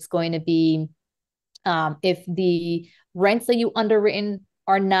 if it's going to be if the rents that you underwritten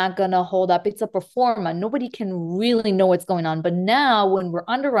are not going to hold up. It's a pro forma. Nobody can really know what's going on. But now when we're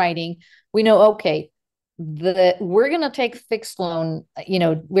underwriting, we know, okay, we're going to take fixed loan,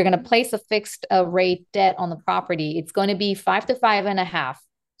 we're going to place a fixed rate debt on the property. It's going to be 5 to 5.5.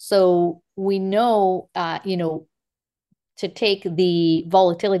 So we know, to take the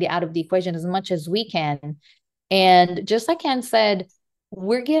volatility out of the equation as much as we can. And just like Ken said,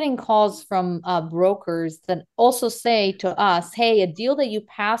 we're getting calls from brokers that also say to us, hey, a deal that you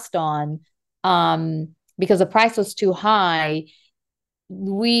passed on because the price was too high,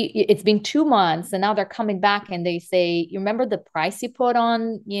 it's been 2 months and now they're coming back and they say, you remember the price you put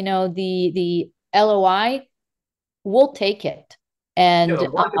on, the LOI? We'll take it. Yeah, And the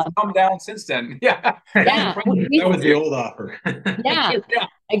market's come down since then. Yeah. yeah, That was the old offer. yeah, Yeah.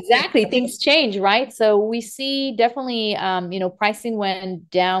 exactly. Things change, right? So we see definitely, pricing went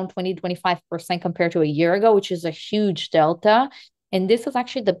down 20 to 25% compared to a year ago, which is a huge delta. And this is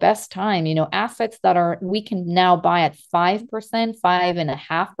actually the best time, assets that we can now buy at 5%,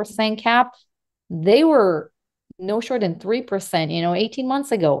 5.5% cap. They were no short than 3%, 18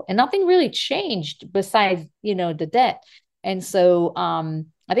 months ago. And nothing really changed besides, the debt. And so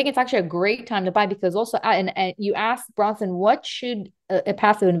I think it's actually a great time to buy because also, and you asked Bronson, what should a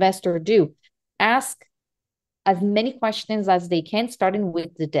passive investor do? Ask as many questions as they can, starting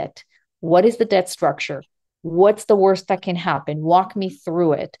with the debt. What is the debt structure? What's the worst that can happen? Walk me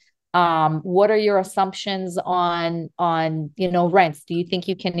through it. What are your assumptions on rents? Do you think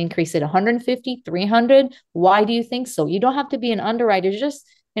you can increase it 150, 300? Why do you think so? You don't have to be an underwriter, just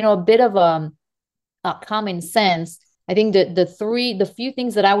a bit of a common sense. I think the few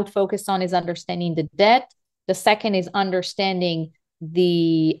things that I would focus on is understanding the debt. The second is understanding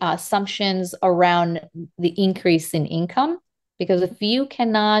the assumptions around the increase in income, because if you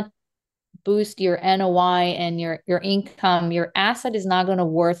cannot boost your NOI and your income, your asset is not going to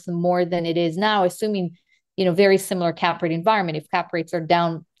worth more than it is now, assuming very similar cap rate environment. If cap rates are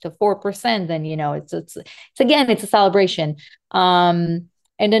down to 4%, then it's again, it's a celebration.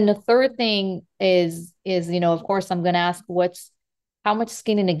 And then the third thing is of course I'm going to ask, how much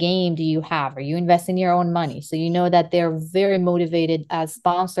skin in the game do you have? Are you investing your own money? So that they're very motivated as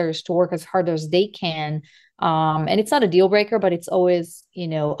sponsors to work as hard as they can. And it's not a deal breaker, but it's always,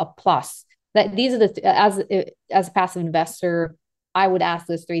 a plus. That these are as a passive investor, I would ask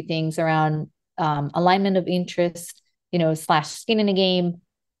those three things around alignment of interest, / skin in the game,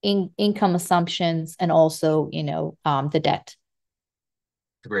 income assumptions, and also, the debt.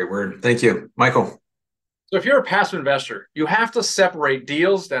 Great word. Thank you, Michael. So if you're a passive investor, you have to separate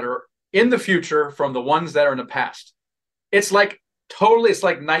deals that are in the future from the ones that are in the past. It's like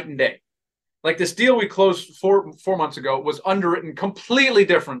night and day. Like this deal we closed four months ago was underwritten completely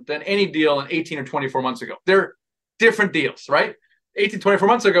different than any deal in 18 or 24 months ago. They're different deals, right? 18, 24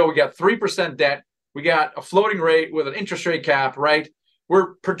 months ago, we got 3% debt. We got a floating rate with an interest rate cap, right?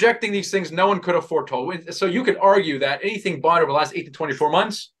 We're projecting these things no one could have foretold. So you could argue that anything bought over the last 8 to 24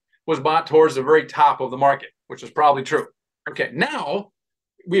 months was bought towards the very top of the market, which is probably true. Okay, now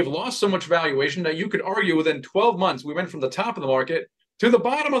we have lost so much valuation that you could argue within 12 months, we went from the top of the market to the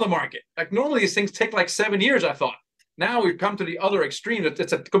bottom of the market. Like normally these things take like 7 years, I thought. Now we've come to the other extreme.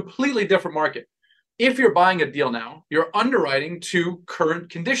 It's a completely different market. If you're buying a deal now, you're underwriting to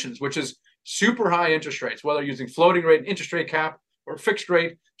current conditions, which is super high interest rates, whether using floating rate, interest rate cap, or fixed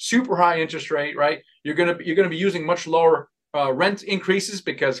rate, super high interest rate, right? You're gonna be using much lower rent increases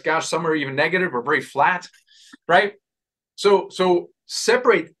because, gosh, some are even negative or very flat, right? So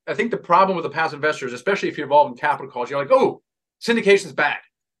separate. I think the problem with the passive investors, especially if you're involved in capital calls, you're like, oh, syndication's bad,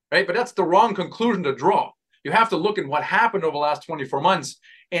 right? But that's the wrong conclusion to draw. You have to look at what happened over the last 24 months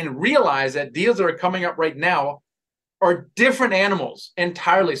and realize that deals that are coming up right now are different animals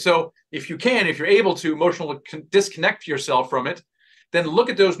entirely. So if you're able to emotionally disconnect yourself from it, then look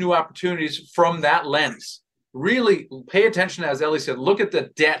at those new opportunities from that lens. Really pay attention, as Ellie said, look at the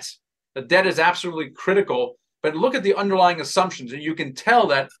debt. The debt is absolutely critical, but look at the underlying assumptions, and you can tell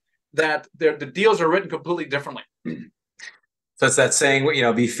that the deals are written completely differently. So it's that saying,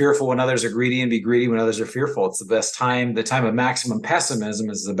 be fearful when others are greedy and be greedy when others are fearful. It's the best time. The time of maximum pessimism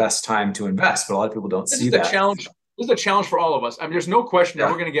is the best time to invest, but a lot of people don't see that. This is a challenge for all of us. I mean, there's no question that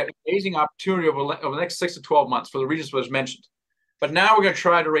we're going to get amazing opportunity over the next 6 to 12 months for the reasons that was mentioned. But now we're going to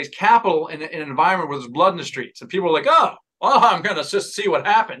try to raise capital in an environment where there's blood in the streets. And people are like, oh, well, I'm going to just see what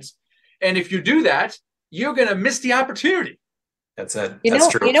happens. And if you do that, you're going to miss the opportunity. That's it. That's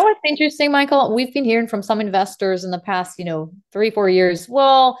true. You know what's interesting, Michael? We've been hearing from some investors in the past, 3-4 years.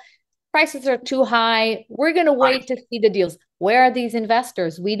 Well, prices are too high. We're going to wait to see the deals. Where are these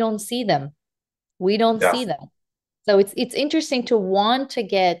investors? We don't see them. We don't see them. So it's interesting to want to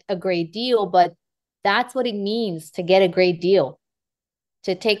get a great deal, but that's what it means to get a great deal.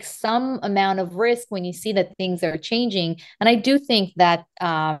 To take some amount of risk when you see that things are changing. And I do think that,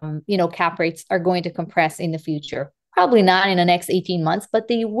 cap rates are going to compress in the future. Probably not in the next 18 months, but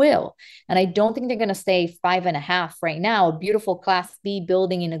they will. And I don't think they're going to stay 5.5 right now. A beautiful Class B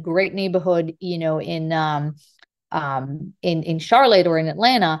building in a great neighborhood, in Charlotte or in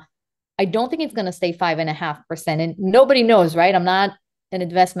Atlanta. I don't think it's going to stay 5.5%. And nobody knows, right? I'm not an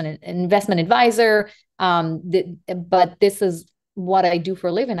investment advisor, but this is what I do for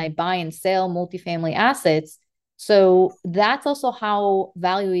a living. I buy and sell multifamily assets. So that's also how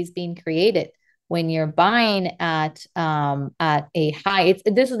value is being created. when you're buying at a high,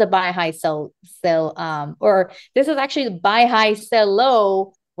 this is the buy high, sell, or this is actually the buy high, sell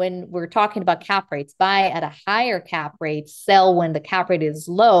low when we're talking about cap rates. Buy at a higher cap rate, sell when the cap rate is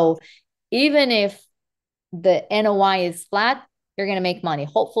low. Even if the NOI is flat, you're going to make money.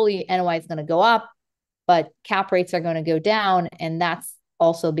 Hopefully NOI is going to go up, but cap rates are going to go down. And that's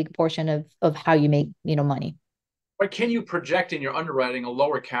also a big portion of how you make, money. But can you project in your underwriting a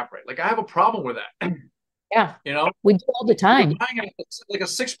lower cap rate? Like, I have a problem with that. Yeah. We do all the time. You're buying like a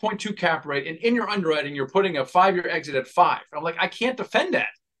 6.2 cap rate, and in your underwriting, you're putting a 5-year exit at 5. I'm like, I can't defend that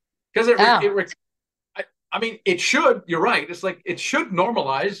because I mean, it should. You're right. It's like it should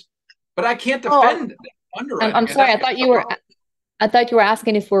normalize, but I can't defend underwriting. I'm sorry. I thought you were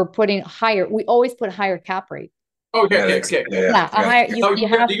asking if we're putting higher. We always put higher cap rate. Oh, okay. Higher.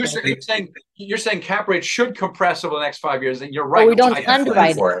 You're saying cap rates should compress over the next 5 years, and you're right. We don't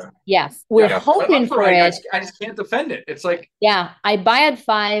underwrite it. Yes, we're hoping for it. I just can't defend it. It's like, I buy at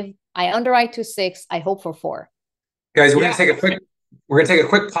 5, I underwrite to 6, I hope for 4. Guys, we're gonna take a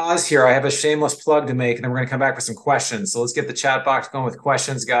quick pause here. I have a shameless plug to make, and then we're gonna come back with some questions. So let's get the chat box going with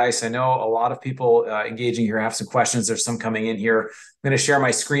questions, guys. I know a lot of people engaging here have some questions. There's some coming in here. I'm gonna share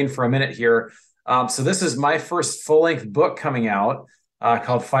my screen for a minute here. So this is my first full-length book coming out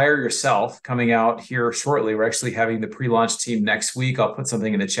called Fire Yourself, coming out here shortly. We're actually having the pre-launch team next week. I'll put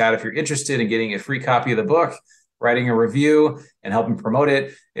something in the chat if you're interested in getting a free copy of the book, writing a review, and helping promote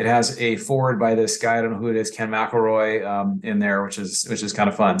it. It has a foreword by this guy, I don't know who it is, Ken McElroy, in there, which is kind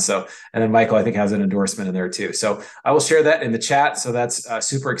of fun. So, and then Michael, I think, has an endorsement in there too. So I will share that in the chat. So that's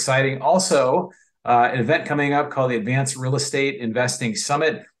super exciting. Also, an event coming up called the Advanced Real Estate Investing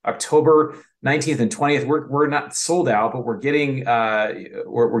Summit, October 19th and 20th. We're not sold out, but we're getting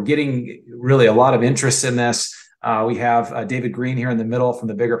really a lot of interest in this. We have David Green here in the middle from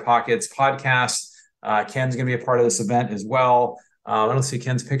the Bigger Pockets podcast. Ken's going to be a part of this event as well. I don't see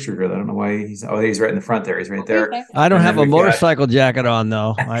Ken's picture here. I don't know why he's right in the front there. He's right there. I don't have a motorcycle jacket on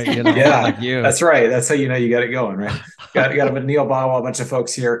though. Yeah, like you. That's right. That's how you know you got it going, right? got a Neil Bawa, a bunch of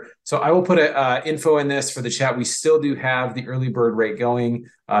folks here. So I will put info in this for the chat. We still do have the early bird rate going.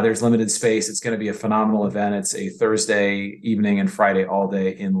 There's limited space. It's going to be a phenomenal event. It's a Thursday evening and Friday all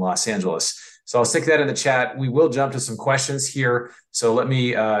day in Los Angeles. So I'll stick that in the chat. We will jump to some questions here. So let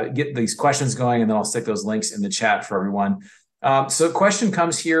me get these questions going, and then I'll stick those links in the chat for everyone. So a question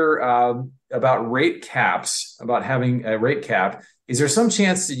comes here about rate caps, about having a rate cap. Is there some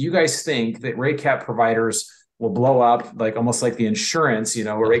chance that you guys think that rate cap providers will blow up, like almost like the insurance,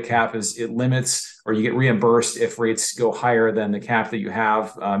 where rate cap is, it limits, or you get reimbursed if rates go higher than the cap that you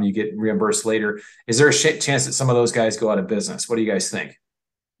have, you get reimbursed later. Is there a chance that some of those guys go out of business? What do you guys think?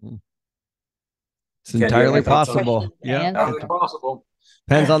 It's entirely possible. Yeah, entirely possible.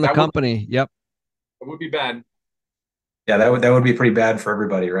 Depends on the company. Yep. It would be bad. Yeah, that would be pretty bad for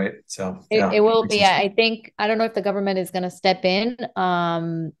everybody, right? So it will be. I think, I don't know if the government is going to step in,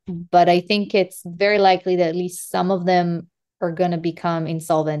 but I think it's very likely that at least some of them are going to become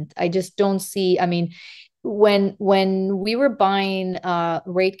insolvent. I just don't see. I mean, when we were buying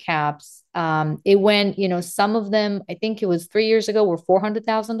rate caps, it went. Some of them, I think it was 3 years ago, were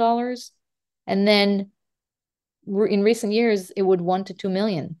 $400,000, and then in recent years, it would $1 to $2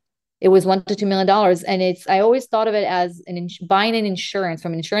 million. It was $1 to $2 million. And I always thought of it as buying an insurance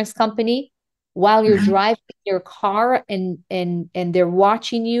from an insurance company while you're driving your car and they're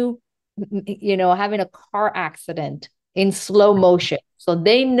watching you, having a car accident in slow motion. So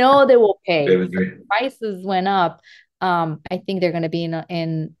they know they will pay. Prices went up. I think they're going to be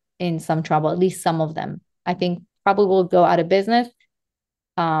in some trouble, at least some of them. I think probably will go out of business.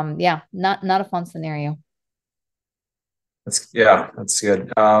 Not a fun scenario. That's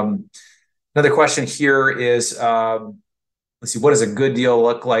good. Another question here is, let's see, what does a good deal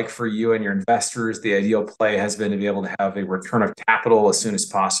look like for you and your investors? The ideal play has been to be able to have a return of capital as soon as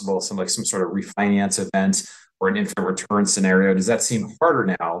possible, some sort of refinance event or an infinite return scenario. Does that seem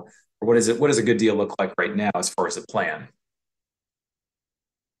harder now? Or what does a good deal look like right now as far as the plan?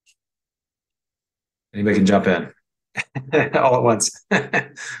 Anybody can jump in all at once.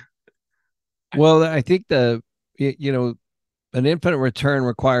 Well, I think an infinite return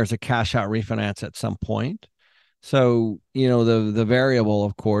requires a cash out refinance at some point. So, the variable,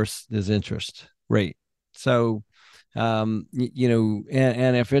 of course, is interest rate. So, and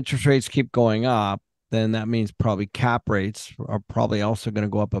if interest rates keep going up, then that means probably cap rates are probably also going to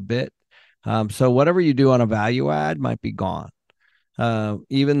go up a bit. So whatever you do on a value add might be gone,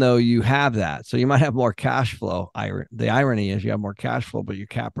 even though you have that. So you might have more cash flow. The irony is you have more cash flow, but your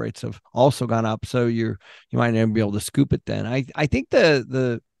cap rates have also gone up. So you might never be able to scoop it then. I think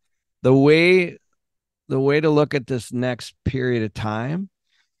the way the way to look at this next period of time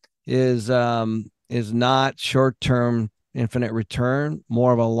is not short-term infinite return,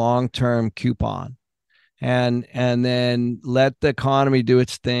 more of a long-term coupon, and then let the economy do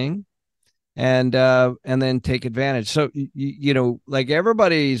its thing, and then take advantage. So like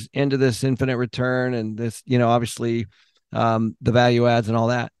everybody's into this infinite return and this, obviously the value adds and all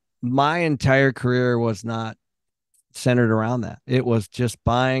that. My entire career was not centered around that. It was just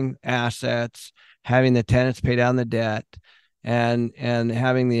buying assets, having the tenants pay down the debt, and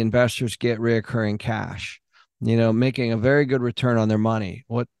having the investors get reoccurring cash, making a very good return on their money.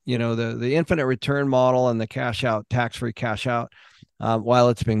 The infinite return model and the cash out, tax-free cash out, while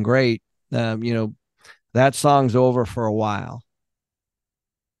it's been great, that song's over for a while.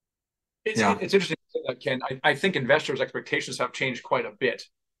 It's interesting to say that, Ken. I think investors' expectations have changed quite a bit.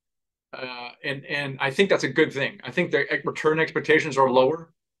 And I think that's a good thing. I think their return expectations are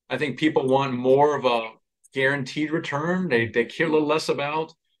lower. I think people want more of a guaranteed return. They care a little less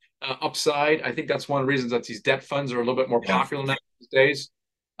about upside. I think that's one of the reasons that these debt funds are a little bit more popular now these days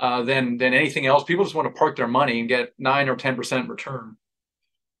than anything else. People just want to park their money and get 9 or 10% return.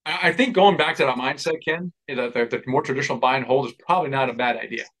 I think going back to that mindset, Ken, that the more traditional buy and hold is probably not a bad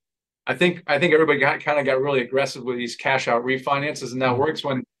idea. I think everybody got really aggressive with these cash out refinances, and that works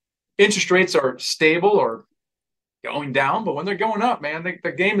when interest rates are stable or going down. But when they're going up, man,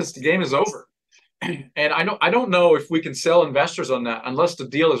 the game is over. And I don't know if we can sell investors on that unless the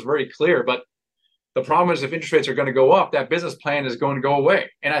deal is very clear. But the problem is, if interest rates are going to go up, that business plan is going to go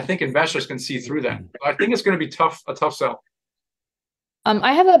away. And I think investors can see through that. I think it's going to be a tough sell.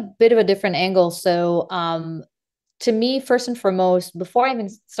 I have a bit of a different angle. So to me, first and foremost, before I even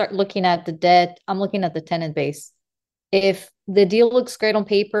start looking at the debt, I'm looking at the tenant base. If the deal looks great on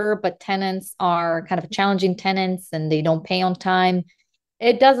paper, but tenants are kind of challenging tenants and they don't pay on time,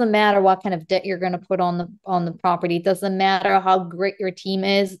 it doesn't matter what kind of debt you're going to put on the property. It doesn't matter how great your team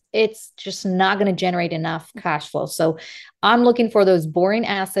is. It's just not going to generate enough cash flow. So I'm looking for those boring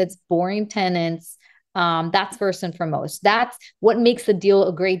assets, boring tenants. That's first and foremost. That's what makes a deal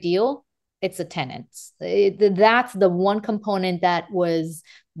a great deal. It's the tenants. That's the one component that was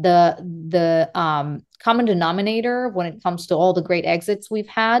the common denominator when it comes to all the great exits we've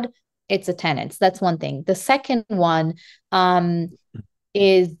had. It's the tenants. That's one thing. The second one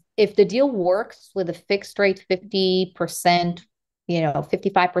is if the deal works with a fixed rate 50%, 55%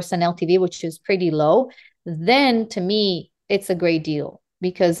 LTV, which is pretty low, then to me, it's a great deal.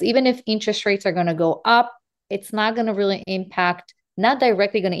 Because even if interest rates are going to go up, it's not going to really not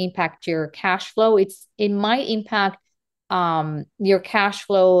directly going to impact your cash flow. It might impact your cash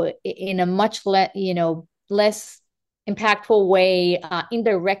flow in a much less impactful way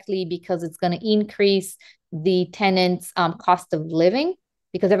indirectly, because it's going to increase the tenants' cost of living,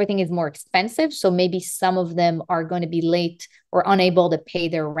 because everything is more expensive. So maybe some of them are going to be late or unable to pay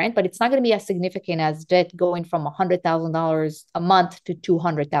their rent, but it's not going to be as significant as debt going from $100,000 a month to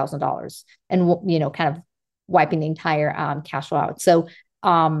 $200,000 and, kind of wiping the entire cash flow out. So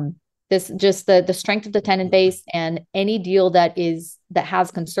this just the strength of the tenant base, and any deal that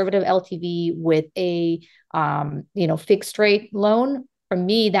has conservative LTV with a, fixed rate loan, for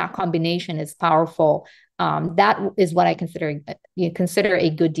me, that combination is powerful. That is what I consider a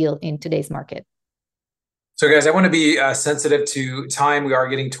good deal in today's market. So guys, I want to be sensitive to time. We are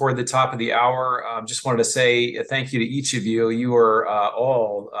getting toward the top of the hour. Just wanted to say thank you to each of you. You are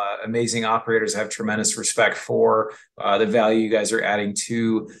all amazing operators. I have tremendous respect for the value you guys are adding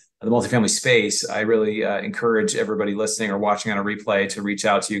to the multifamily space. I really encourage everybody listening or watching on a replay to reach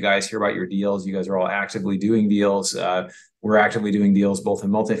out to you guys, hear about your deals. You guys are all actively doing deals. We're actively doing deals both in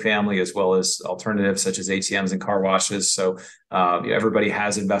multifamily as well as alternatives such as ATMs and car washes. So everybody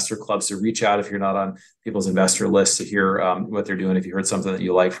has investor clubs, to reach out if you're not on people's investor lists to hear what they're doing. If you heard something that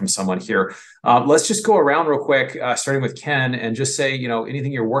you like from someone here, let's just go around real quick, starting with Ken, and just say,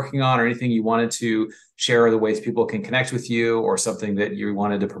 anything you're working on or anything you wanted to share, the ways people can connect with you, or something that you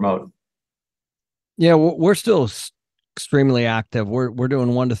wanted to promote. Yeah, we're still extremely active. We're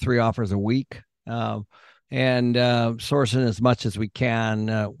doing 1 to 3 offers a week. And sourcing as much as we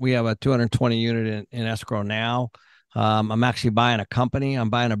can. We have a 220 unit in escrow now. I'm actually buying a company. I'm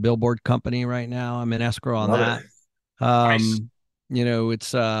buying a billboard company right now. I'm in escrow on that. Nice.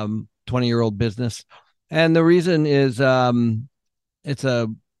 It's 20-year-old business. And the reason is it's a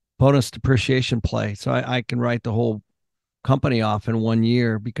bonus depreciation play. So I can write the whole company off in 1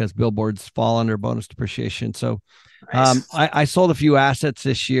 year because billboards fall under bonus depreciation. So nice. I sold a few assets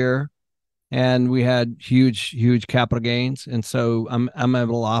this year, and we had huge capital gains, and so I'm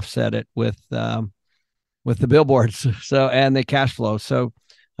able to offset it with the billboards, and the cash flow. So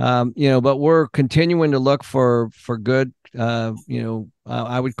But we're continuing to look for good,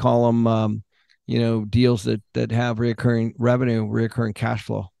 I would call them, deals that have reoccurring revenue, reoccurring cash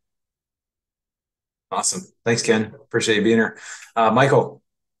flow. Awesome. Thanks, Ken. Appreciate you being here. Michael.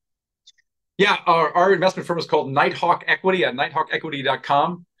 Yeah, our investment firm is called Nighthawk Equity at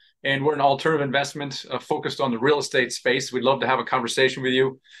nighthawkequity.com. And we're an alternative investment focused on the real estate space. We'd love to have a conversation with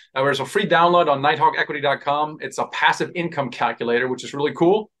you. There's a free download on nighthawkequity.com. It's a passive income calculator, which is really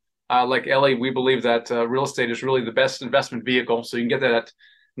cool. Like Ellie, we believe that real estate is really the best investment vehicle. So you can get that at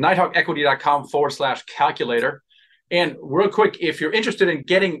nighthawkequity.com/calculator. And real quick, if you're interested in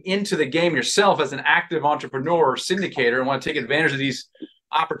getting into the game yourself as an active entrepreneur or syndicator and want to take advantage of these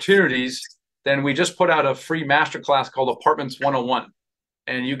opportunities, then we just put out a free masterclass called Apartments 101.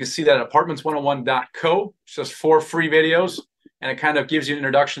 And you can see that at apartments101.co. It's just 4 free videos, and it kind of gives you an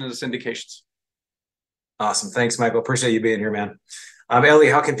introduction to the syndications. Awesome. Thanks, Michael. Appreciate you being here, man. Ellie,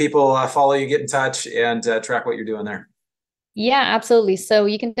 how can people follow you, get in touch, and track what you're doing there? Yeah, absolutely. So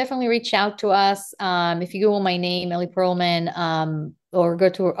you can definitely reach out to us. If you Google my name, Ellie Perlman, or go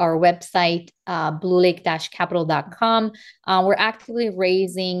to our website, bluelake-capital.com. We're actively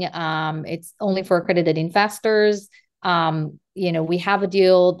raising, it's only for accredited investors. We have a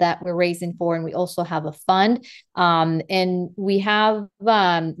deal that we're raising for, and we also have a fund. And we have,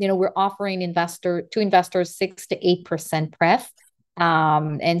 we're offering to investors 6 to 8% pref.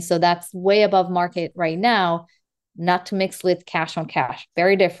 And so that's way above market right now, not to mix with cash on cash,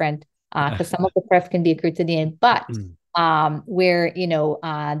 very different, because some of the pref can be accrued to the end, but where,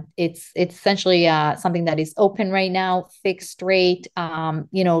 it's essentially something that is open right now, fixed rate,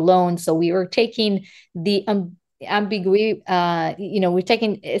 loan. So we were taking the ambiguity, we're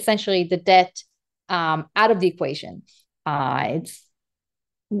taking essentially the debt out of the equation.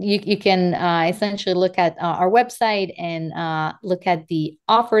 You can essentially look at our website and look at the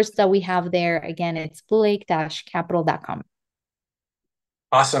offers that we have there. Again, it's bluelake-capital.com.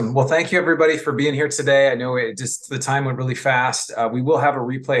 Awesome. Well, thank you everybody for being here today. I know the time went really fast. We will have a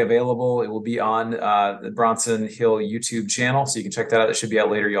replay available. It will be on the Bronson Hill YouTube channel, so you can check that out. It should be out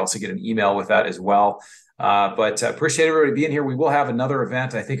later. You also get an email with that as well. But appreciate everybody being here. We will have another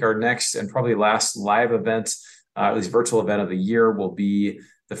event. I think our next and probably last live event, at least virtual event of the year, will be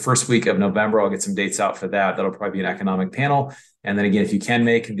the first week of November. I'll get some dates out for that. That'll probably be an economic panel. And then again, if you can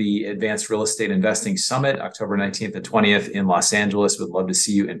make the Advanced Real Estate Investing Summit, October 19th and 20th in Los Angeles, would love to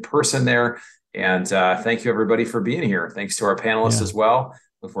see you in person there. And thank you everybody for being here. Thanks to our panelists as well.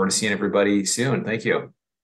 Look forward to seeing everybody soon. Thank you.